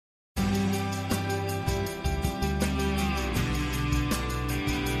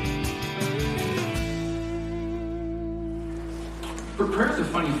prayer is a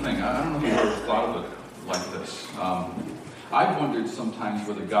funny thing. I don't know if you've ever thought of it like this. I've wondered sometimes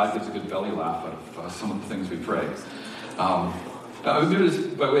whether God gets a good belly laugh out of some of the things we pray. I'll do this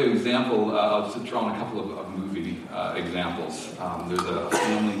by way of example. I'll just draw on a couple of movie examples. There's a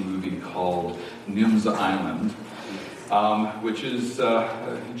family movie called Nim's Island, which is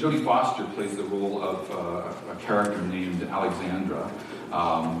Jodie Foster plays the role of a character named Alexandra.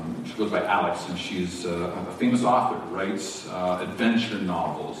 She goes by Alex, and she's a famous author, writes adventure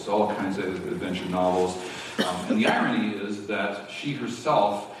novels, all kinds of adventure novels. And the irony is that she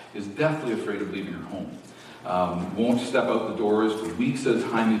herself is deathly afraid of leaving her home. Won't step out the doors for weeks at a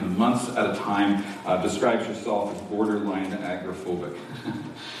time, even months at a time, describes herself as borderline agoraphobic.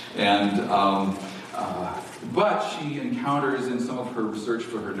 But she encounters in some of her research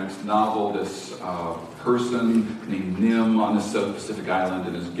for her next novel this person named Nim on the South Pacific Island,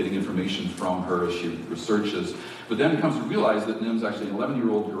 and is getting information from her as she researches. But then comes to realize that Nim's actually an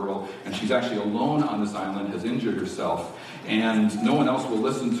 11-year-old girl, and she's actually alone on this island, has injured herself, and no one else will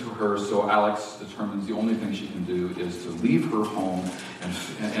listen to her, so Alex determines the only thing she can do is to leave her home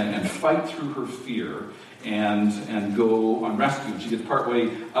and fight through her fear and go on rescue. She gets partway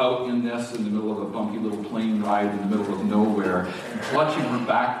out in the middle of a bumpy little plane ride in the middle of nowhere, clutching her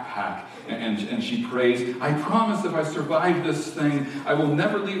backpack, and she prays, "I promise if I survive this thing, I will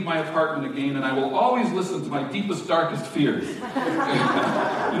never leave my apartment again, and I will always listen to my deepest, darkest fears."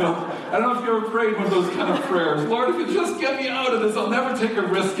 I don't know if you ever prayed one of those kind of prayers. Lord, if you just get me out of this, I'll never take a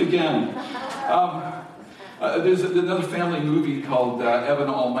risk again. There's another family movie called Evan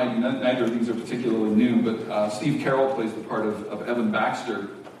Almighty. Neither of these are particularly new, but Steve Carroll plays the part of Evan Baxter,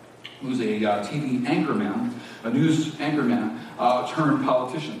 who's a TV anchorman, a news anchorman, turned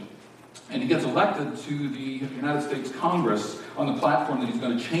politician. And he gets elected to the United States Congress on the platform that he's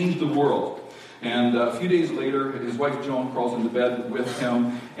going to change the world. And a few days later, his wife Joan crawls into bed with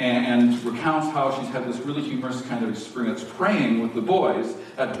him and recounts how she's had this really humorous kind of experience praying with the boys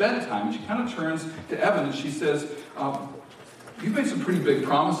at bedtime. And she kind of turns to Evan and she says, "You've made some pretty big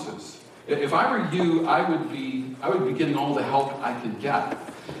promises. If I were you, I would be getting all the help I could get."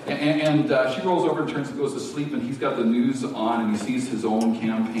 And she rolls over and goes to sleep, and he's got the news on, and he sees his own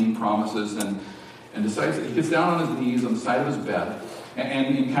campaign promises, and decides that he gets down on his knees on the side of his bed,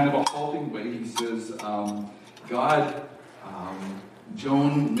 and in kind of a halting way, he says, "God,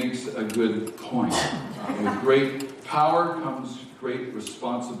 Joan makes a good point. With great power comes great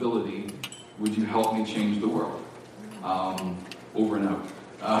responsibility. Would you help me change the world?" Over and out.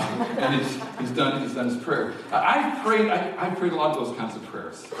 And he's done his prayer. I've prayed a lot of those kinds of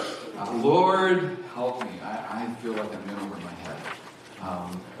prayers. Lord, help me. I feel like I'm in over my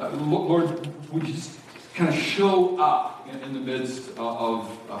head. Lord, would you just kind of show up in the midst of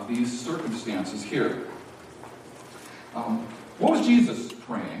these circumstances here? What was Jesus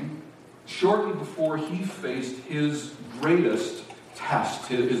praying shortly before he faced his greatest test,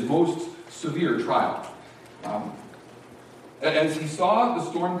 his most severe trial? As he saw the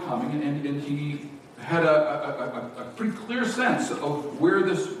storm coming, and he had a pretty clear sense of where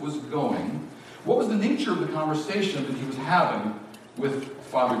this was going, what was the nature of the conversation that he was having with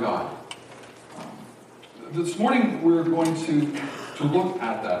Father God? This morning we're going to look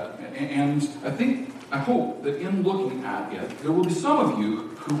at that, and I hope that in looking at it, there will be some of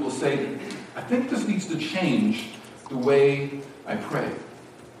you who will say, "I think this needs to change the way I pray."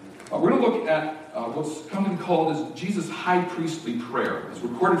 We're going to look at what's come to be called as Jesus' high priestly prayer. It's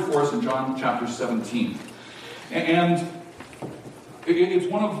recorded for us in John chapter 17. And it's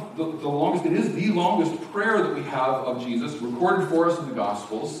one of the longest, it is the longest prayer that we have of Jesus, recorded for us in the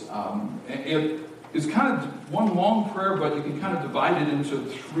Gospels. It is kind of one long prayer, but you can kind of divide it into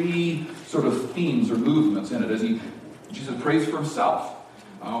three sort of themes or movements in it. As Jesus prays for himself.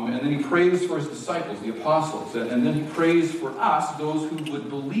 And then he prays for his disciples, the apostles. And then he prays for us, those who would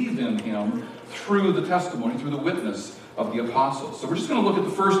believe in him through the testimony, through the witness of the apostles. So we're just going to look at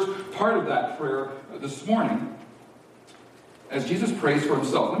the first part of that prayer this morning as Jesus prays for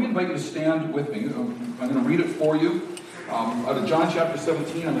himself. Let me invite you to stand with me. I'm going to read it for you out of John chapter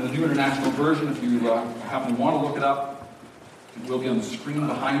 17. I'm in the New International Version. If you happen to want to look it up, it will be on the screen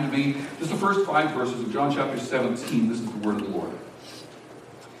behind me. This is the first 5 verses of John chapter 17. This is the word of the Lord.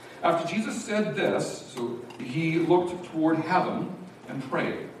 After Jesus said this, so he looked toward heaven and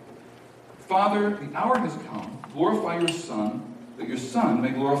prayed, "Father, the hour has come. Glorify your Son, that your Son may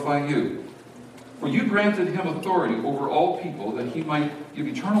glorify you. For you granted him authority over all people, that he might give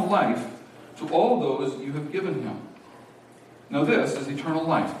eternal life to all those you have given him. Now this is eternal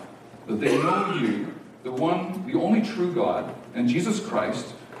life, that they know you, the only true God, and Jesus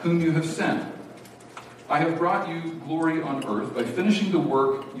Christ, whom you have sent. I have brought you glory on earth by finishing the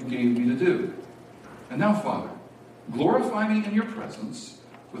work you gave me to do. And now, Father, glorify me in your presence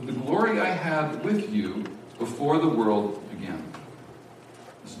with the glory I had with you before the world began.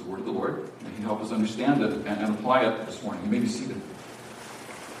 This is the word of the Lord. May He help us understand it and apply it this morning. You may be seated.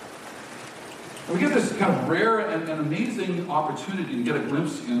 We get this kind of rare and amazing opportunity to get a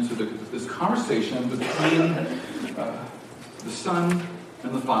glimpse into this conversation between the Son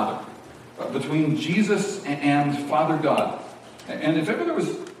and the Father, between Jesus and Father God. And if ever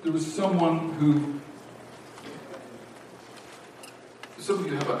there was someone who, some of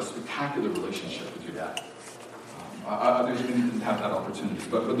you have a spectacular relationship with your dad. Others didn't have that opportunity,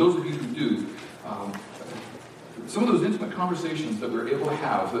 but those of you who do, some of those intimate conversations that we're able to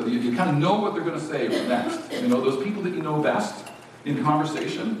have, you kind of know what they're going to say next. You know, those people that you know best in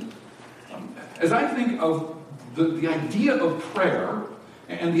conversation. As I think of the idea of prayer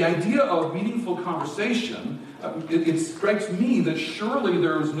and the idea of meaningful conversation, it strikes me that surely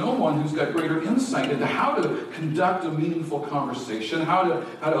there is no one who's got greater insight into how to conduct a meaningful conversation, how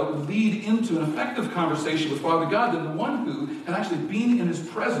to lead into an effective conversation with Father God than the one who had actually been in His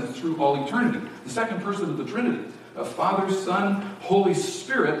presence through all eternity, the second person of the Trinity. Father, Son, Holy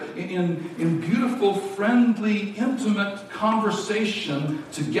Spirit, in beautiful, friendly, intimate conversation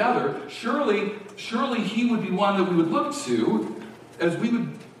together. Surely He would be one that we would look to as we would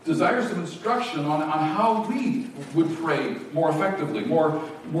desire some instruction on how we would pray more effectively, more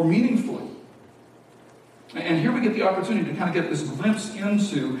meaningfully. And here we get the opportunity to kind of get this glimpse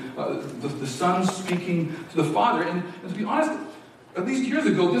into the Son speaking to the Father. And to be honest, at least years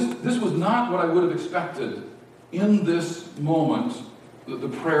ago, this was not what I would have expected in this moment, the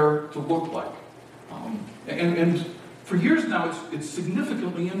prayer to look like. And for years now, it's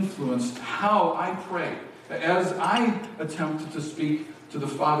significantly influenced how I pray as I attempt to speak to the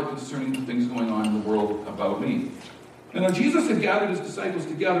Father concerning the things going on in the world about me. And now Jesus had gathered His disciples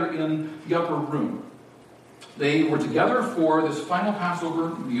together in the upper room. They were together for this final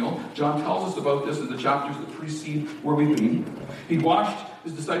Passover meal. John tells us about this in the chapters that precede where we've been. He washed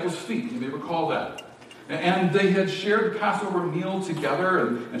His disciples' feet. You may recall that. And they had shared the Passover meal together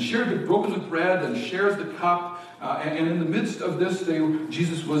and shared the broken the bread and shared the cup. And in the midst of this,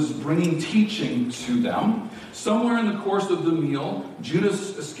 Jesus was bringing teaching to them. Somewhere in the course of the meal,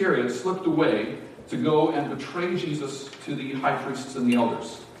 Judas Iscariot slipped away to go and betray Jesus to the high priests and the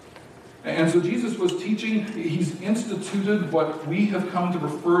elders. And so Jesus was teaching. He's instituted what we have come to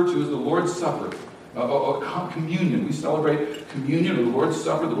refer to as the Lord's Supper. Communion. We celebrate communion, or the Lord's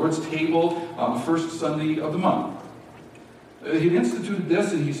Supper, the Lord's table, on the first Sunday of the month. He instituted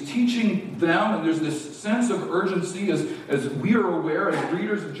this, and He's teaching them, and there's this sense of urgency as we are aware, as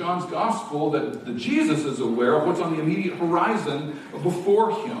readers of John's Gospel, that Jesus is aware of what's on the immediate horizon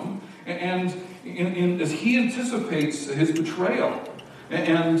before Him, and as He anticipates His betrayal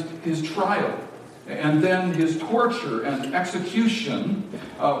and His trial, and then His torture and execution.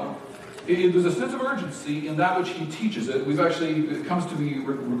 There's a sense of urgency in that which He teaches. It comes to be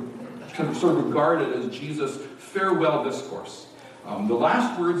kind of sort of regarded as Jesus' farewell discourse. The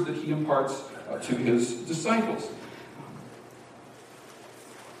last words that He imparts to His disciples.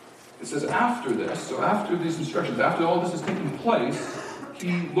 It says, after this, so after these instructions, after all this has taken place,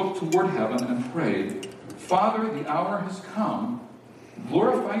 He looked toward heaven and prayed, Father, the hour has come.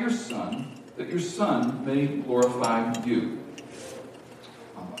 Glorify your Son, that your Son may glorify you.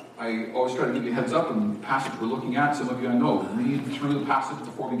 I always try to give you a heads up in the passage we're looking at. Some of you I know read through the passage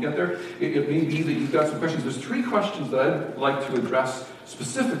before we get there. It may be that you've got some questions. There's 3 questions that I'd like to address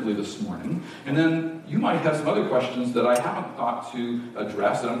specifically this morning. And then you might have some other questions that I haven't thought to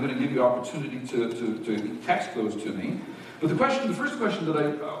address, and I'm going to give you opportunity to text those to me. But the first question that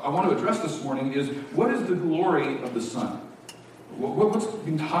I want to address this morning is, what is the glory of the Son? What's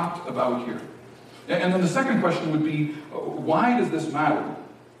being talked about here? And then the second question would be, why does this matter?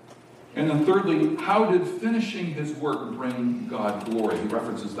 And then thirdly, how did finishing His work bring God glory? He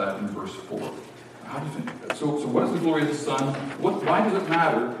references that in verse 4. So what is the glory of the Son? Why does it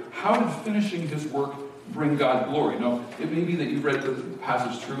matter? How did finishing His work bring God glory? Now, it may be that you've read the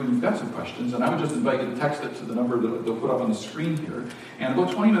passage through and you've got some questions, and I would just invite you to text it to the number that they'll put up on the screen here. And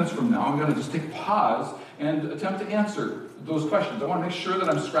about 20 minutes from now, I'm going to just take a pause and attempt to answer those questions. I want to make sure that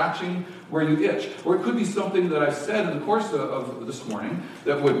I'm scratching where you itch. Or it could be something that I said in the course of this morning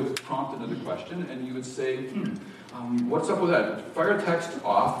that would prompt another question, and you would say, what's up with that? Fire text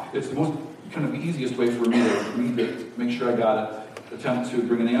off. It's the most kind of the easiest way for me to read it, make sure I got it, attempt to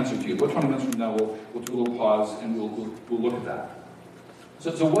bring an answer to you. About 20 minutes from now, we'll do a little pause, and we'll look at that.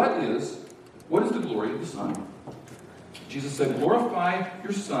 So what is the glory of the Son? Jesus said, glorify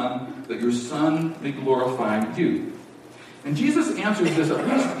your Son, that your Son may glorify you. And Jesus answers this, at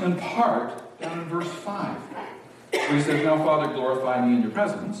least in part, down in verse 5. Where he says, now, Father, glorify me in your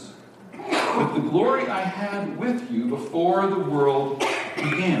presence, with the glory I had with you before the world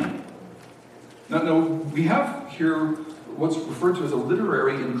began. Now, we have here what's referred to as a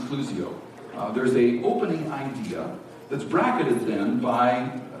literary inclusio. There's an opening idea that's bracketed then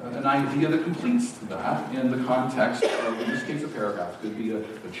by an idea that completes that in the context of, in this case, a paragraph. It could be a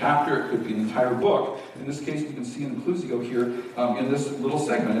chapter, it could be an entire book. In this case, you can see an inclusio here in this little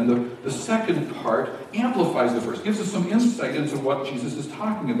segment. And the second part amplifies the first, gives us some insight into what Jesus is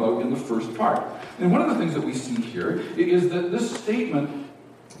talking about in the first part. And one of the things that we see here is that this statement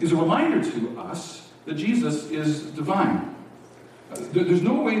is a reminder to us that Jesus is divine. There's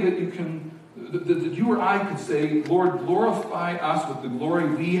no way that you or I could say, Lord, glorify us with the glory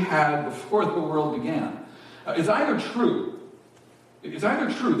we had before the world began. It's either true.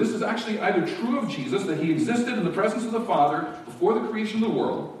 This is actually either true of Jesus, that he existed in the presence of the Father before the creation of the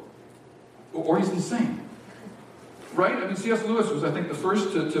world, or he's insane. Right? I mean, C.S. Lewis was, I think, the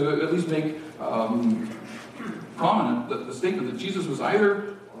first to at least make prominent the statement that Jesus was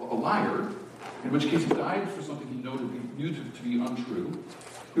either a liar, in which case he died for something he knew to be untrue.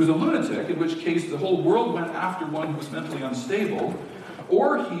 He was a lunatic, in which case the whole world went after one who was mentally unstable,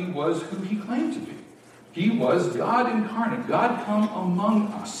 or he was who he claimed to be. He was God incarnate, God come among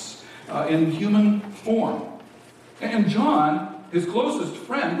us in human form. And John, his closest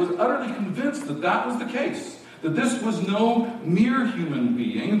friend, was utterly convinced that that was the case, that this was no mere human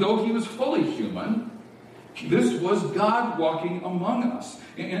being, though he was fully human. This was God walking among us.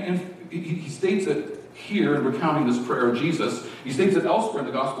 And he states it here in recounting this prayer of Jesus. He states it elsewhere in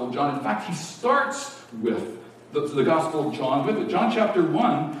the Gospel of John. In fact, he starts with the Gospel of John with it. John chapter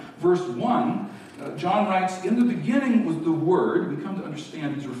 1, verse 1, John writes, in the beginning was the Word. We come to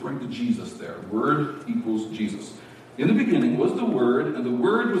understand he's referring to Jesus there. Word equals Jesus. In the beginning was the Word, and the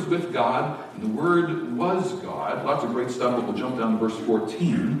Word was with God, and the Word was God. Lots of great stuff, but we'll jump down to verse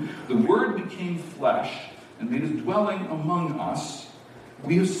 14. The Word became flesh and made his dwelling among us.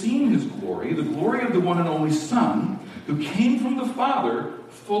 We have seen his glory, the glory of the one and only Son, who came from the Father,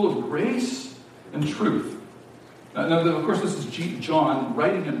 full of grace and truth. Now, of course, this is John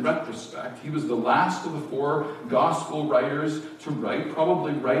writing in retrospect. He was the last of the four gospel writers to write,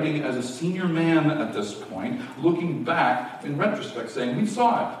 probably writing as a senior man at this point, looking back in retrospect, saying, we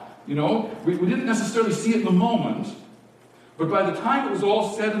saw it. You know, we didn't necessarily see it in the moment, but by the time it was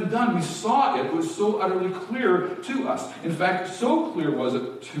all said and done, we saw it. It was so utterly clear to us. In fact, so clear was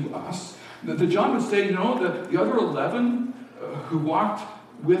it to us that John would say, you know, the other 11 who walked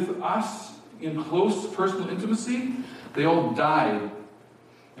with us in close personal intimacy, they all died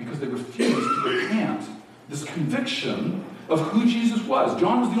because they refused to recant this conviction of who Jesus was.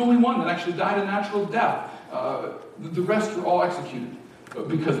 John was the only one that actually died a natural death. The rest were all executed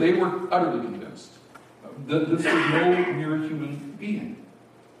because they were utterly convinced. This was no mere human being.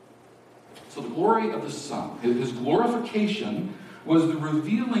 So the glory of the Son, his glorification, was the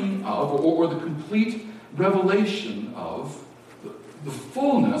revealing of, or the complete revelation of, the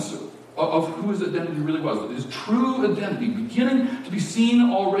fullness of who his identity really was. His true identity, beginning to be seen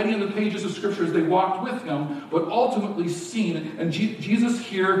already in the pages of Scripture as they walked with him, but ultimately seen. And Jesus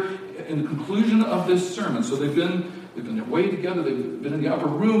here, in the conclusion of this sermon, so they've been away together, they've been in the upper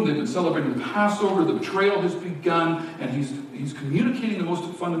room, they've been celebrating the Passover, the betrayal has begun, and he's communicating the most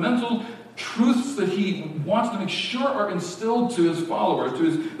fundamental truths that he wants to make sure are instilled to his followers,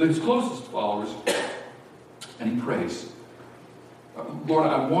 to his closest followers. And he prays, Lord,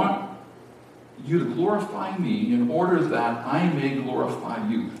 I want you to glorify me in order that I may glorify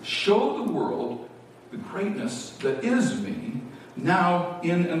you. Show the world the greatness that is me now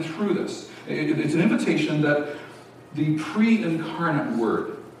in and through this. It's an invitation that the pre-incarnate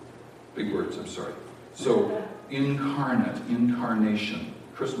word, big words, I'm sorry. So, incarnate, incarnation.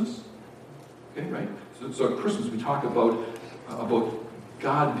 Christmas? Okay, right? So at Christmas we talk about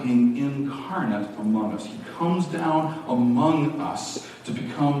God being incarnate among us. He comes down among us to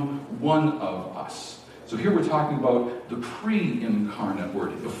become one of us. So here we're talking about the pre-incarnate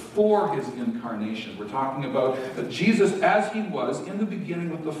word, before his incarnation. We're talking about Jesus as he was in the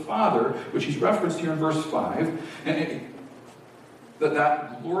beginning with the Father, which he's referenced here in verse 5, and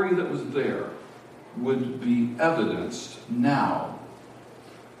that glory that was there would be evidenced now.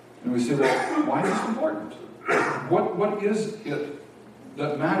 And we say that, why is this important? What is it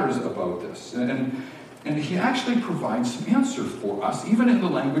that matters about this? And he actually provides some answer for us, even in the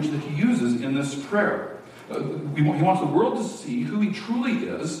language that he uses in this prayer. He wants the world to see who he truly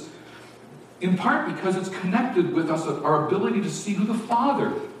is, in part because it's connected with us, our ability to see who the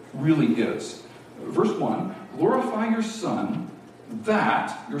Father really is. Verse 1, glorify your Son,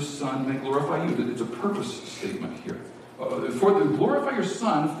 that your Son may glorify you. It's a purpose statement here. Glorify your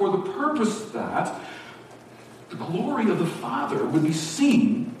Son for the purpose that the glory of the Father would be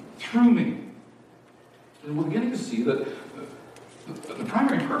seen through me. And we're beginning to see that the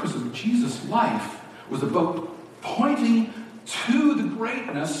primary purpose of Jesus' life was about pointing to the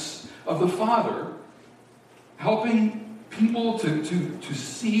greatness of the Father, helping people to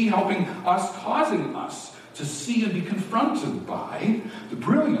see, helping us, causing us to see and be confronted by the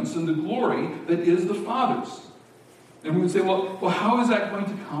brilliance and the glory that is the Father's. And we would say, well, how is that going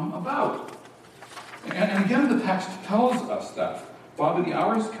to come about? And again, the text tells us that. Father, the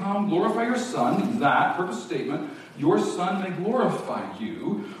hour has come, glorify your Son, that, purpose statement, your Son may glorify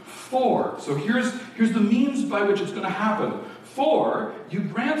you, so here's the means by which it's going to happen. For you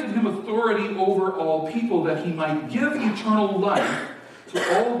granted him authority over all people, that he might give eternal life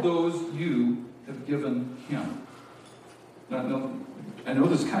to all those you have given him. Now, I know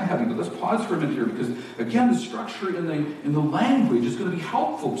this is kind of heavy, but let's pause for a minute here, because again, the structure in the language is going to be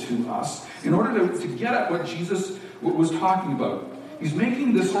helpful to us in order to get at what Jesus was talking about. He's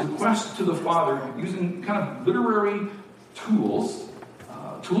making this request to the Father using kind of literary tools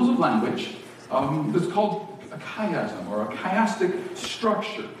of language. That's called a chiasm, or a chiastic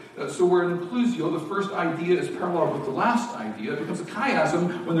structure. So where an inclusio, the first idea, is parallel with the last idea, it becomes a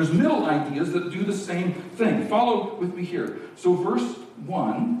chiasm when there's middle ideas that do the same thing. Follow with me here. So verse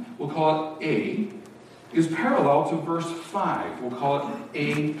 1, we'll call it A, is parallel to verse 5. We'll call it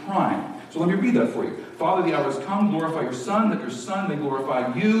A prime. So let me read that for you. Father, the hour has come, glorify your Son, that your Son may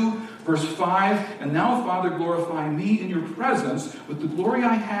glorify you. Verse 5, and now, Father, glorify me in your presence with the glory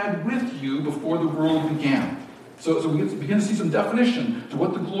I had with you before the world began. So we begin to see some definition to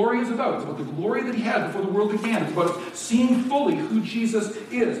what the glory is about. It's about the glory that he had before the world began. It's about seeing fully who Jesus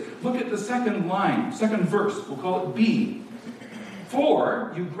is. Look at the second line, second verse. We'll call it B.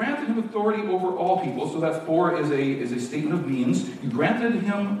 For you granted him authority over all people. So that for is a statement of means. You granted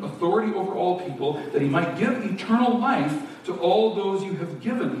him authority over all people, that he might give eternal life to all those you have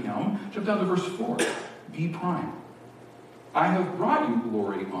given him. Jump down to verse 4. B prime. I have brought you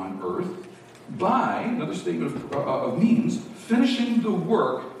glory on earth by, another statement of means, finishing the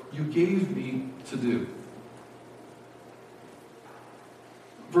work you gave me to do.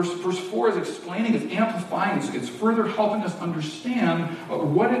 Verse 4 is explaining, it's amplifying, it's further helping us understand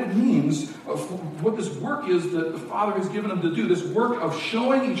what it means, what this work is that the Father has given him to do, this work of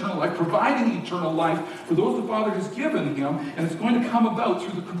showing eternal life, providing eternal life for those the Father has given him, and it's going to come about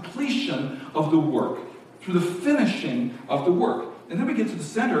through the completion of the work, through the finishing of the work. And then we get to the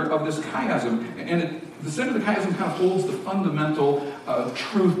center of this chiasm, and the center of the chiasm kind of holds the fundamental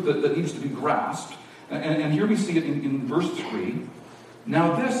truth that needs to be grasped. And here we see it in verse 3.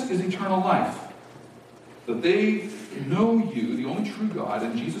 Now this is eternal life, that they know you, the only true God,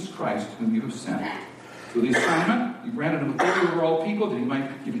 and Jesus Christ, whom you have sent. So the assignment, you granted him authority over all people, that he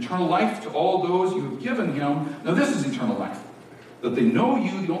might give eternal life to all those you have given him. Now this is eternal life, that they know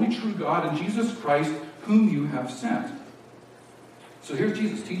you, the only true God, and Jesus Christ, whom you have sent. So here's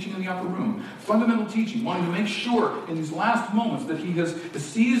Jesus teaching in the upper room. Fundamental teaching, wanting to make sure in these last moments that he has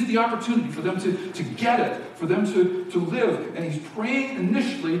seized the opportunity for them to get it, for them to live. And he's praying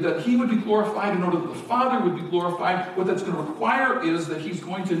initially that he would be glorified in order that the Father would be glorified. What that's going to require is that he's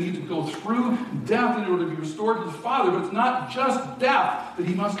going to need to go through death in order to be restored to the Father. But it's not just death that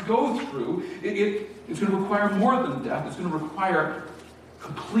he must go through. It's going to require more than death. It's going to require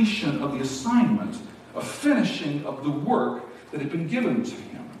completion of the assignment, a finishing of the work that had been given to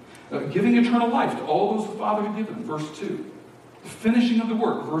him. Giving eternal life to all those the Father had given, verse 2. The finishing of the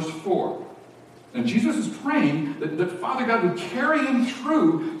work, verse 4. And Jesus is praying that Father God would carry him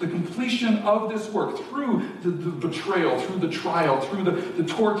through the completion of this work, through the betrayal, through the trial, through the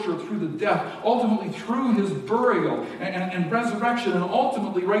torture, through the death, ultimately through his burial and resurrection, and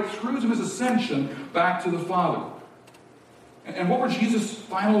ultimately right through to his ascension back to the Father. And what were Jesus'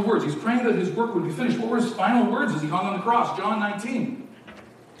 final words? He's praying that his work would be finished. What were his final words as he hung on the cross? John 19.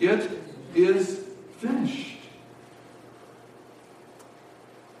 It is finished.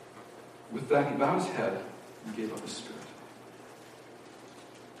 With that, he bowed his head and gave up his spirit.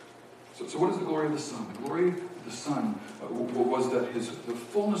 So what is the glory of the Son? The glory of the Son was that the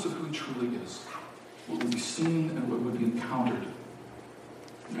fullness of who he truly is would be seen and would be encountered.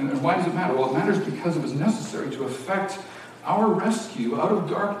 And why does it matter? Well, it matters because it was necessary to effect our rescue out of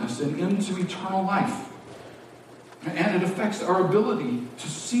darkness and into eternal life. And it affects our ability to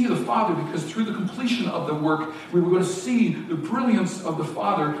see the Father, because through the completion of the work, we were going to see the brilliance of the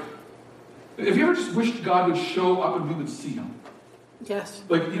Father Have you ever just wished God would show up and we would see him? Yes.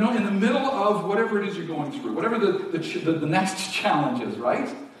 Like, in the middle of whatever it is you're going through, whatever the next challenge is,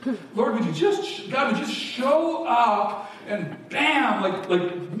 right? Lord, God, would you just show up and bam,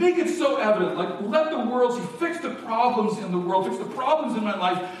 like make it so evident, like let the world see, fix the problems in the world, fix the problems in my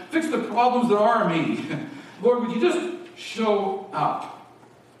life, fix the problems that are me. Lord, would you just show up?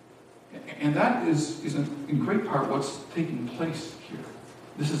 And that is in great part what's taking place here.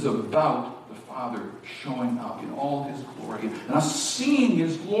 This is about the Father showing up in all his glory and us seeing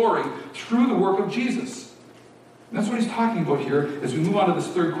his glory through the work of Jesus. And that's what he's talking about here as we move on to this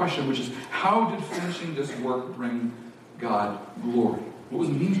third question, which is, how did finishing this work bring God glory? What was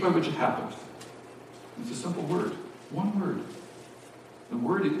the means by which it happened? It's a simple word. One word. The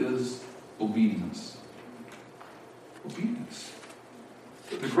word is obedience. Obedience.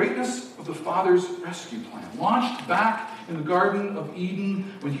 The greatness of the Father's rescue plan, launched back in the Garden of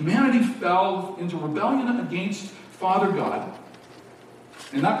Eden when humanity fell into rebellion against Father God.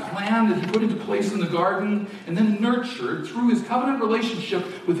 And that plan that he put into place in the garden and then nurtured through his covenant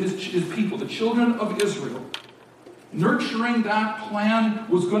relationship with his people, the children of Israel. Nurturing that plan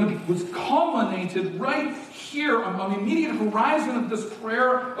was culminated right here on the immediate horizon of this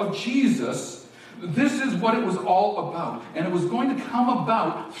prayer of Jesus. This is what it was all about. And it was going to come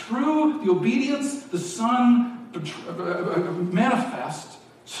about through the obedience the Son manifest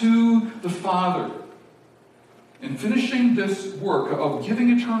to the Father. In finishing this work of giving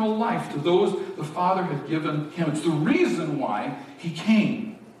eternal life to those the Father had given him. It's the reason why he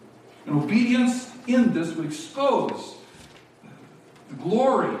came. And obedience in this would expose the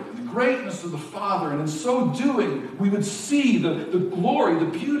glory and the greatness of the Father. And in so doing, we would see the glory,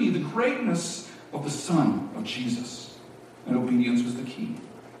 the beauty, the greatness of the Son of Jesus. And obedience was the key.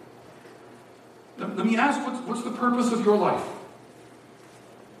 Let me ask, what's the purpose of your life?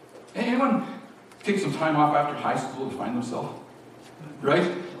 Anyone take some time off after high school to find themselves? Right?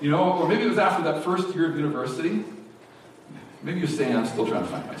 Or maybe it was after that first year of university. Maybe you're saying, I'm still trying to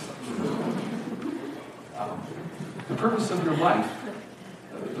find myself. The purpose of your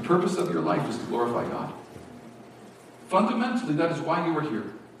life is to glorify God. Fundamentally, that is why you are here.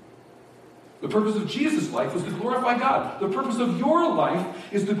 The purpose of Jesus' life was to glorify God. The purpose of your life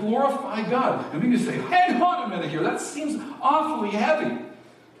is to glorify God. And maybe you say, hang on a minute here, that seems awfully heavy.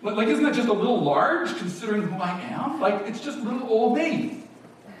 Like, isn't that just a little large, considering who I am? Like, it's just little old me.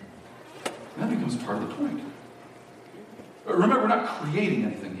 And that becomes part of the point. But remember, we're not creating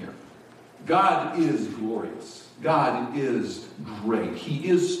anything here. God is glorious. God is great. He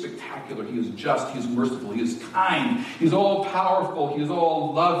is spectacular. He is just. He is merciful. He is kind. He is all-powerful. He is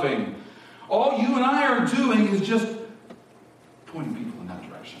all-loving. All you and I are doing is just pointing people in that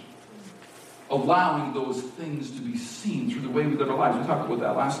direction. Allowing those things to be seen through the way we live our lives. We talked about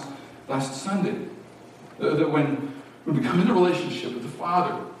that last Sunday. That when we come into relationship with the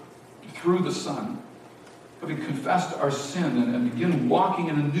Father through the Son, having confessed our sin and begin walking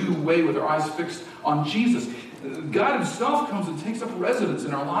in a new way with our eyes fixed on Jesus, God himself comes and takes up residence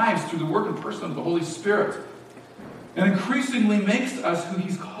in our lives through the work and person of the Holy Spirit. And increasingly makes us who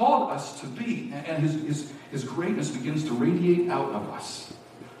he's called us to be. And his greatness begins to radiate out of us.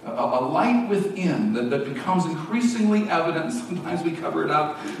 A light within that becomes increasingly evident. Sometimes we cover it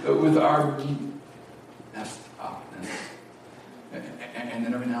up with our messed upness. And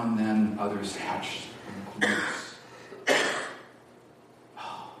then every now and then others hatch and glimpse.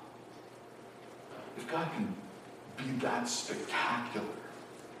 If God can be that spectacular,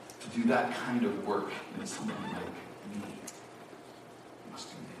 to do that kind of work in someone like me, he must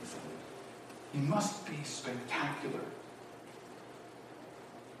be amazing. He must be spectacular.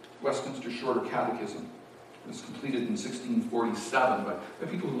 Westminster Shorter Catechism was completed in 1647 by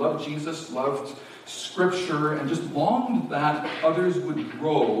people who loved Jesus, loved Scripture, and just longed that others would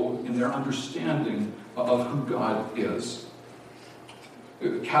grow in their understanding of who God is.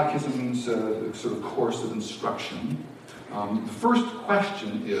 Catechism means a sort of course of instruction. The first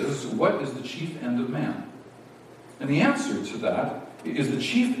question is, what is the chief end of man? And the answer to that is the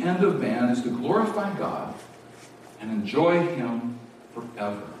chief end of man is to glorify God and enjoy him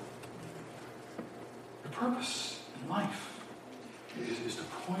forever. The purpose in life is to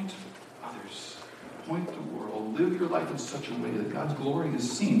point others, point the world, live your life in such a way that God's glory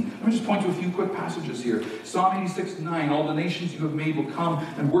is seen. Let me just point to a few quick passages here. Psalm 86:9, all the nations you have made will come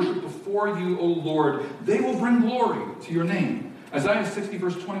and worship before you, O Lord. They will bring glory to your name. Isaiah 60,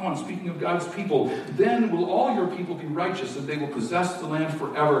 verse 21, speaking of God's people, then will all your people be righteous, and they will possess the land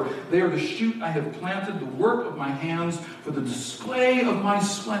forever. They are the shoot I have planted, the work of my hands, for the display of my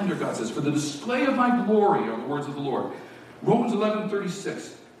splendor, God says, for the display of my glory are the words of the Lord. Romans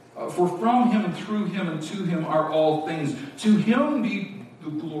 11:36, For from him and through him and to him are all things. To him be the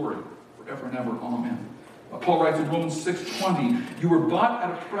glory forever and ever. Amen. Paul writes in Romans 6:20, you were bought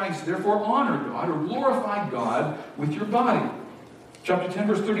at a price, therefore honor God or glorify God with your body. Chapter 10,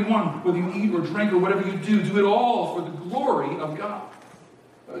 verse 31, whether you eat or drink or whatever you do, do it all for the glory of God.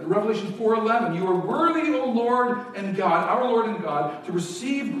 Revelation 4:11, you are worthy, O Lord and God, our Lord and God, to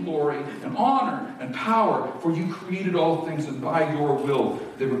receive glory and honor and power, for you created all things, and by your will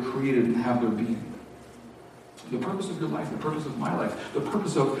they were created and have their being. The purpose of your life, the purpose of my life, the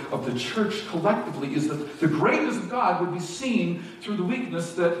purpose of the church collectively is that the greatness of God would be seen through the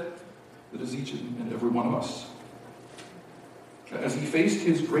weakness that is each and every one of us. As he faced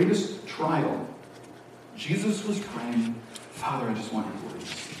his greatest trial, Jesus was praying, Father, I just want your glory to be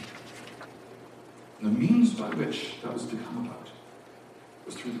seen. And the means by which that was to come about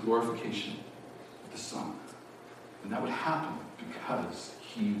was through the glorification of the Son. And that would happen because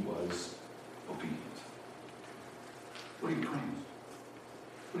he was obedient. What are you praying?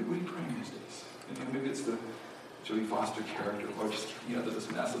 What are you praying these days? And maybe it's the Jodie Foster character, Lord, just get me out of this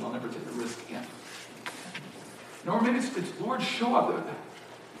mess and I'll never take a risk again. No, or maybe it's Lord, show up.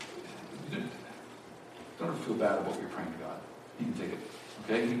 Don't ever feel bad about what you're praying to God. He can take it.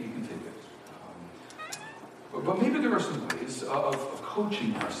 Okay? He can take it. But maybe there are some ways of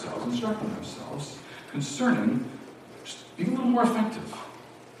coaching ourselves, instructing ourselves concerning just being a little more effective.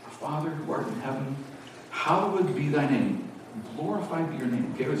 Our Father who art in heaven, hallowed be thy name. Glorified be your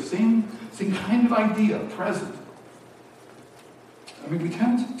name. Okay, the same kind of idea, present. I mean, we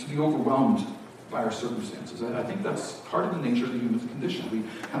tend to be overwhelmed by our circumstances. I think that's part of the nature of the human condition. We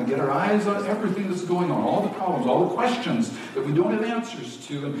kind of get our eyes on everything that's going on, all the problems, all the questions that we don't have answers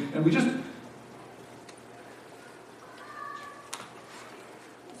to, and we just...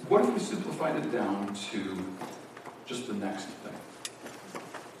 What if we simplified it down to just the next thing?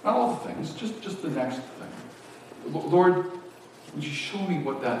 Not all the things, just the next thing. Lord, would you show me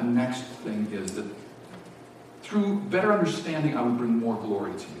what that next thing is, that through better understanding I would bring more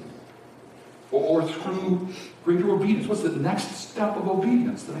glory to you? Or through greater obedience. What's the next step of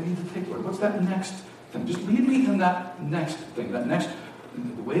obedience that I need to take, Lord? What's that next thing? Just lead me in that next thing, that next,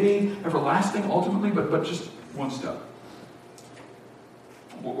 the way everlasting ultimately, but just one step.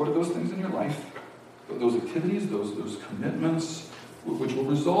 What are those things in your life? Those activities, those commitments, which will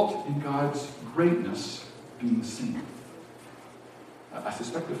result in God's greatness being seen. I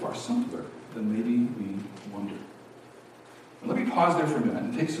suspect they're far simpler than maybe we wonder. Let me pause there for a minute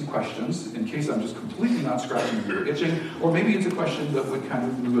and take some questions in case I'm just completely not scratching your itching, or maybe it's a question that would kind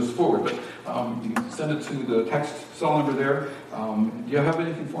of move us forward. But you can send it to the text cell number there. Do you have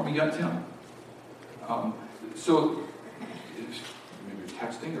anything for me yet, Tim? So maybe you're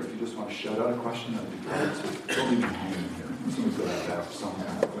texting, or if you just want to shout out a question, that'd be great. So don't leave me hanging here. Somebody's going to have some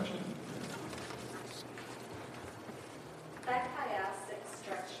kind of question. That chiastic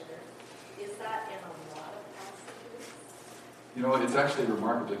structure, is that in a lot of passages? You know, it's actually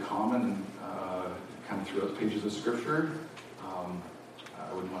remarkably common kind of throughout the pages of Scripture.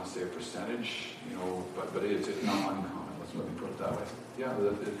 I wouldn't want to say a percentage, you know, but it's not uncommon. Let's let me put it that way. Yeah,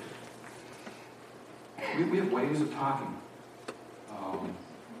 we have ways of talking.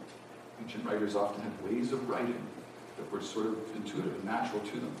 Ancient writers often had ways of writing that were sort of intuitive and natural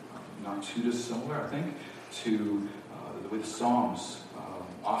to them. Not too dissimilar, I think, to the way the Psalms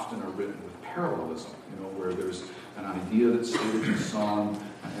often are written with parallelism, you know, where there's an idea that's stated in the Psalm,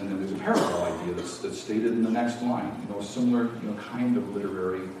 and then there's a parallel idea that's stated in the next line. You know, a similar, you know, kind of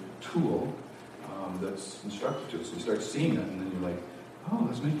literary tool that's instructive to us. You start seeing it, and then you're like, oh,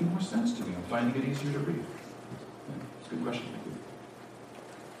 that's making more sense to me. I'm finding it easier to read. Yeah, it's a good question.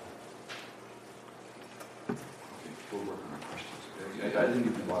 We'll work on our questions. Okay? I didn't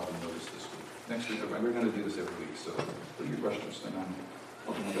give you a lot of notice this week. Next week, we're going to do this every week, so put your questions, and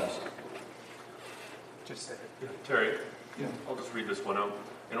I'll do my best. Just a second. Yeah, Terry, Yeah. I'll just read this one out.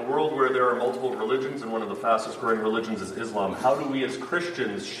 In a world where there are multiple religions and one of the fastest growing religions is Islam, how do we as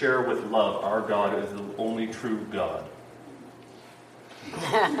Christians share with love our God as the only true God?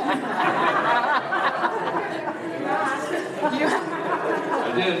 I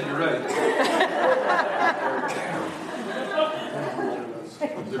did, you're right.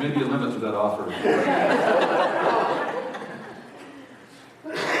 There may be a limit to that offer.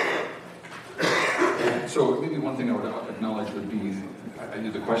 So maybe one thing I would acknowledge would be,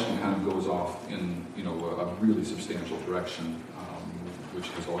 the question kind of goes off in, you know, a really substantial direction, which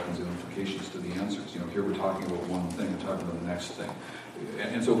has all kinds of implications to the answers. You know, here we're talking about one thing, we're talking about the next thing.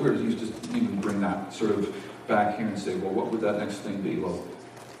 And so if we were to just even bring that sort of back here and say, well, what would that next thing be? Well,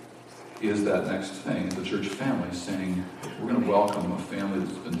 is that next thing, the church family saying, we're going to welcome a family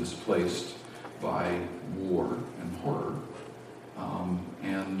that's been displaced by war and horror,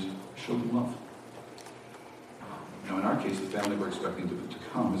 and show them love. In our case, the family we're expecting to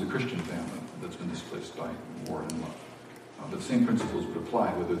come is a Christian family that's been displaced by war and love. But the same principles would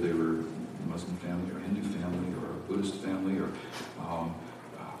apply, whether they were a Muslim family or a Hindu family or a Buddhist family. Or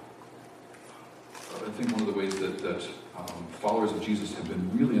I think one of the ways that followers of Jesus have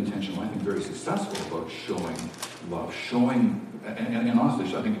been really intentional, I think very successful about showing love, and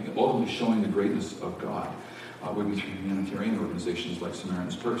honestly, I think ultimately showing the greatness of God would be through humanitarian organizations like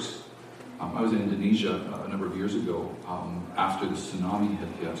Samaritan's Purse. I was in Indonesia a number of years ago after the tsunami had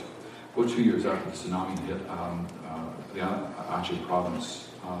hit. About 2 years after the tsunami hit the Aceh province,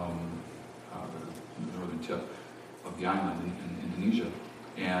 the northern tip of the island in Indonesia.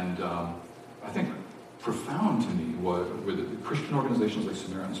 And I think profound to me were the Christian organizations like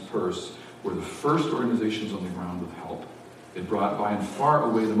Samaritan's Purse were the first organizations on the ground with help. They brought by and far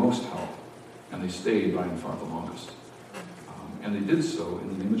away the most help, and they stayed by and far the longest. And they did so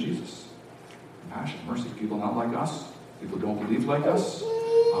in the name of Jesus. Compassion, mercy, people not like us, people who don't believe like us,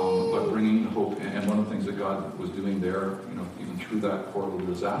 but bringing hope. And one of the things that God was doing there, even through that horrible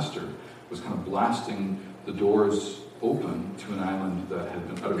disaster, was kind of blasting the doors open to an island that had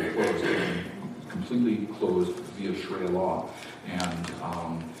been utterly closed. It had been completely closed via Sharia law. And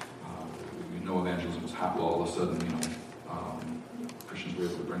evangelism was happening. All of a sudden, Christians were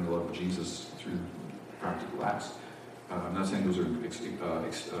able to bring the love of Jesus through practical acts. I'm not saying those are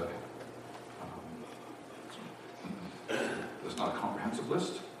that's not a comprehensive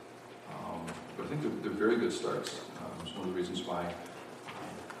list, but I think they're very good starts. It's one of the reasons why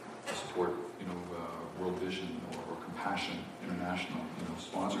I support, World Vision or Compassion International,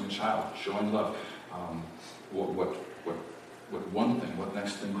 sponsoring a child, showing love. What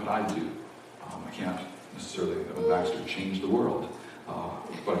next thing could I do? I can't necessarily, Evan Baxter, change the world,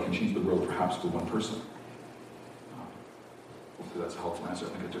 but I can change the world perhaps with one person. Hopefully that's a helpful answer. I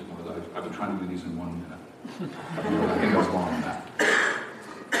think I took more of that. I've been trying to do these in 1 minute. I think I was long on that.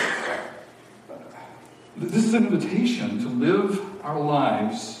 This is an invitation to live our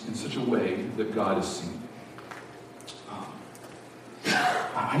lives in such a way that God is seen.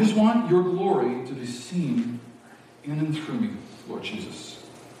 I just want your glory to be seen in and through me, Lord Jesus.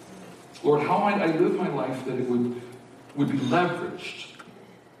 Lord, how might I live my life that it would be leveraged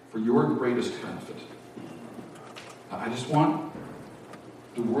for your greatest benefit? I just want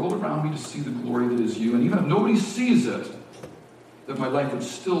the world around me to see the glory that is you. And even if nobody sees it, that my life would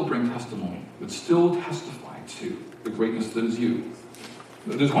still bring testimony, would still testify to the greatness that is you.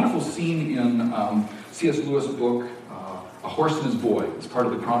 There's a wonderful scene in C.S. Lewis' book, A Horse and His Boy. It's part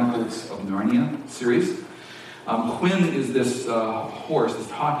of the Chronicles of Narnia series. Quinn is this horse, this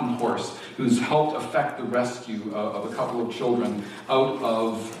talking horse, who's helped effect the rescue of a couple of children out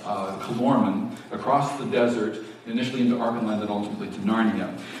of Calormen, across the desert, initially into Archenland and ultimately to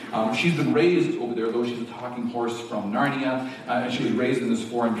Narnia. She's been raised over there, though she's a talking horse from Narnia, and she was raised in this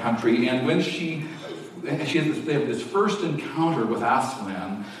foreign country. And when they have this first encounter with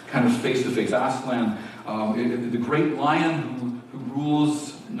Aslan, kind of face-to-face. Aslan, the great lion who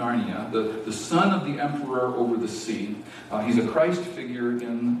rules Narnia, the son of the emperor over the sea. He's a Christ figure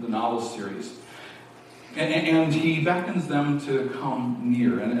in the novel series. And he beckons them to come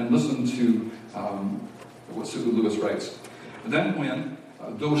near and listen to what C.S. Lewis writes. Then when,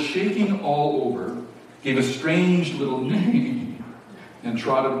 though shaking all over, gave a strange little neigh and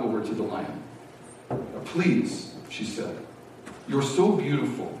trotted over to the lion. "Please," she said, "you're so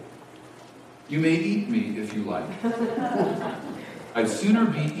beautiful. You may eat me if you like. I'd sooner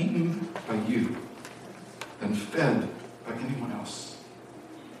be eaten by you than fed by anyone else."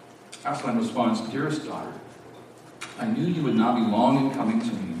 Aslan responds, "Dearest daughter, I knew you would not be long in coming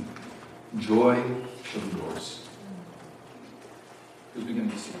to me. Joy shall be yours." We're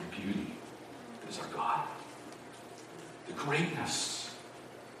beginning to see the beauty that is our God. The greatness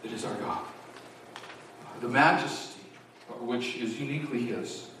that is our God. The majesty which is uniquely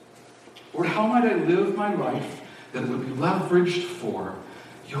His. Lord, how might I live my life that it would be leveraged for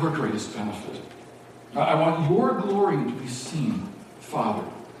your greatest benefit? I want your glory to be seen, Father.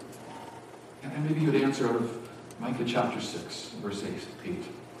 And maybe you'd answer out of Micah chapter 6, verse 8.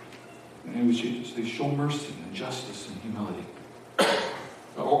 And he would say, show mercy and justice and humility.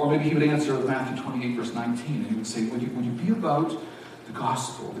 Or maybe he would answer out of Matthew 28, verse 19, and he would say, would you be about the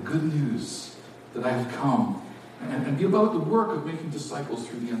gospel, the good news that I have come, and be about the work of making disciples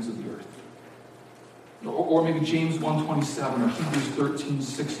through the ends of the earth. Or maybe James 1:27 or Hebrews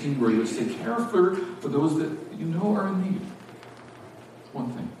 13:16, where he would say, care for those that you know are in need.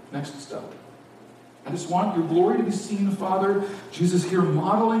 One thing. next step. I just want your glory to be seen, Father. Jesus here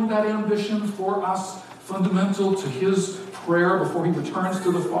modeling that ambition for us, fundamental to his prayer before he returns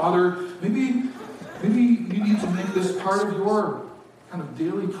to the Father. Maybe you need to make this part of your kind of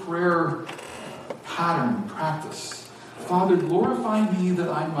daily prayer pattern, practice. Father, glorify me that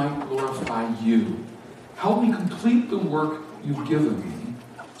I might glorify you. Help me complete the work you've given me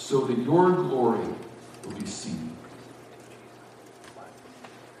so that your glory will be seen.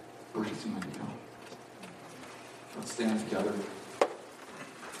 Worship team, might come. Let's stand together.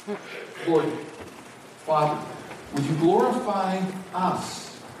 Lord, Father, would you glorify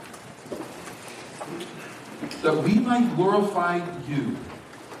us that we might glorify you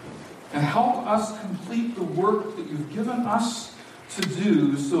and help us complete the work that you've given us to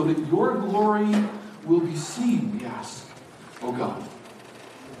do so that your glory will be seen, we ask, oh God.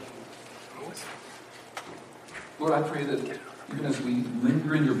 Lord, I pray that even as we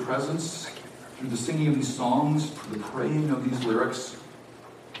linger in your presence, through the singing of these songs, through the praying of these lyrics,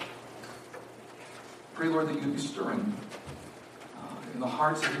 pray, Lord, that you'd be stirring in the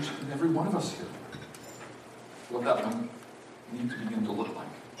hearts of each and every one of us here what that might need to begin to look like.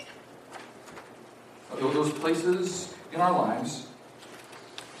 Those places in our lives,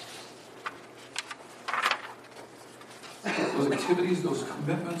 those activities, those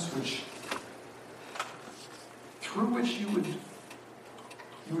commitments through which you would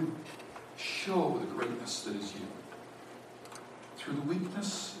show the greatness that is you. Through the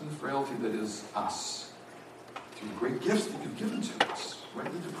weakness and the frailty that is us. Through the great gifts that you've given to us,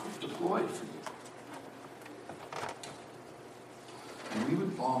 rightly deployed for you. And we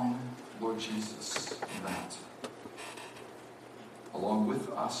would long, Lord Jesus, that along with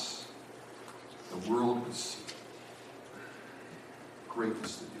us, the world would see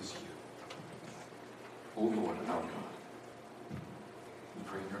greatness that is you. O Lord, our God. We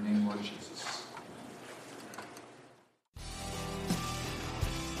pray in your name, Lord Jesus.